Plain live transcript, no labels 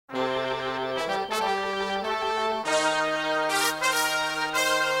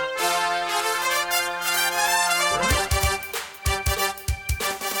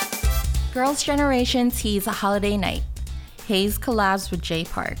Girls' Generation tease a holiday night. Heize collabs with Jay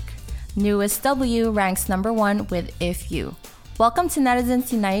Park. Newest W ranks number 1 with If You. Welcome to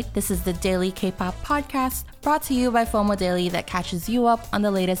Netizens Unite. This is the daily K-pop podcast brought to you by FOMO Daily that catches you up on the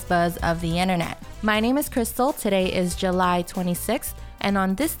latest buzz of the internet. My name is Crystal. Today is July 26th, and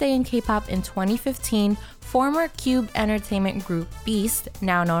on this day in K-pop in 2015, former Cube Entertainment group Beast,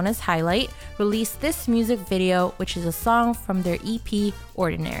 now known as Highlight, released this music video, which is a song from their EP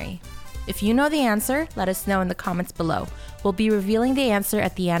Ordinary. If you know the answer, let us know in the comments below. We'll be revealing the answer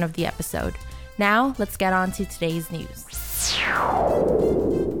at the end of the episode. Now, let's get on to today's news.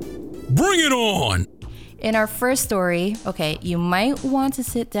 Bring it on! In our first story, you might want to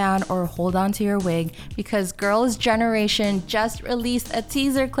sit down or hold on to your wig because Girls' Generation just released a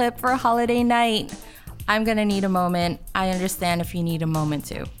teaser clip for Holiday Night. I'm gonna need a moment. I understand if you need a moment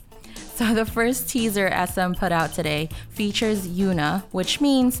too. So the first teaser SM put out today features Yuna, which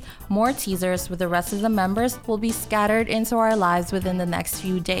means more teasers with the rest of the members will be scattered into our lives within the next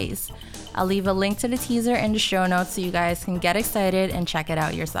few days. I'll leave a link to the teaser in the show notes so you guys can get excited and check it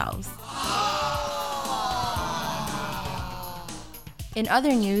out yourselves. In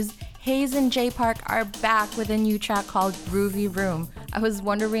other news, Heize and Jay Park are back with a new track called Groovy Room. I was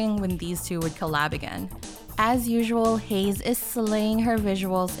wondering when these two would collab again. As usual, Heize is slaying her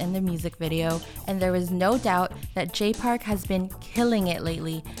visuals in the music video, and there is no doubt that Jay Park has been killing it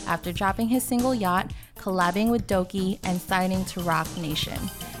lately after dropping his single Yacht, collabing with Doki, and signing to Roc Nation.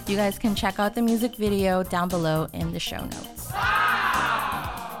 You guys can check out the music video down below in the show notes.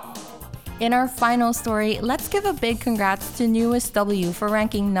 In our final story, let's give a big congrats to Newest W for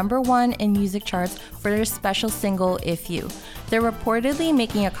ranking number 1 in music charts for their special single, If You. They're reportedly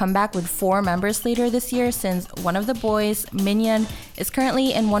making a comeback with 4 members later this year since one of the boys, Minion, is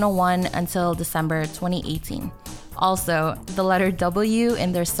currently in 101 until December 2018. Also, the letter W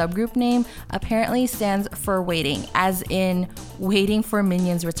in their subgroup name apparently stands for waiting, as in waiting for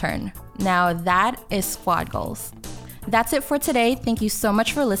Minion's return. Now that is squad goals. That's it for today. Thank you so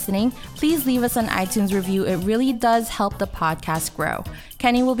much for listening. Please leave us an iTunes review. It really does help the podcast grow.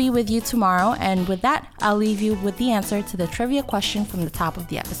 Kenny will be with you tomorrow, and with that, I'll leave you with the answer to the trivia question from the top of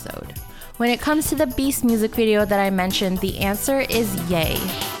the episode. When it comes to the Beast music video that I mentioned, the answer is yay.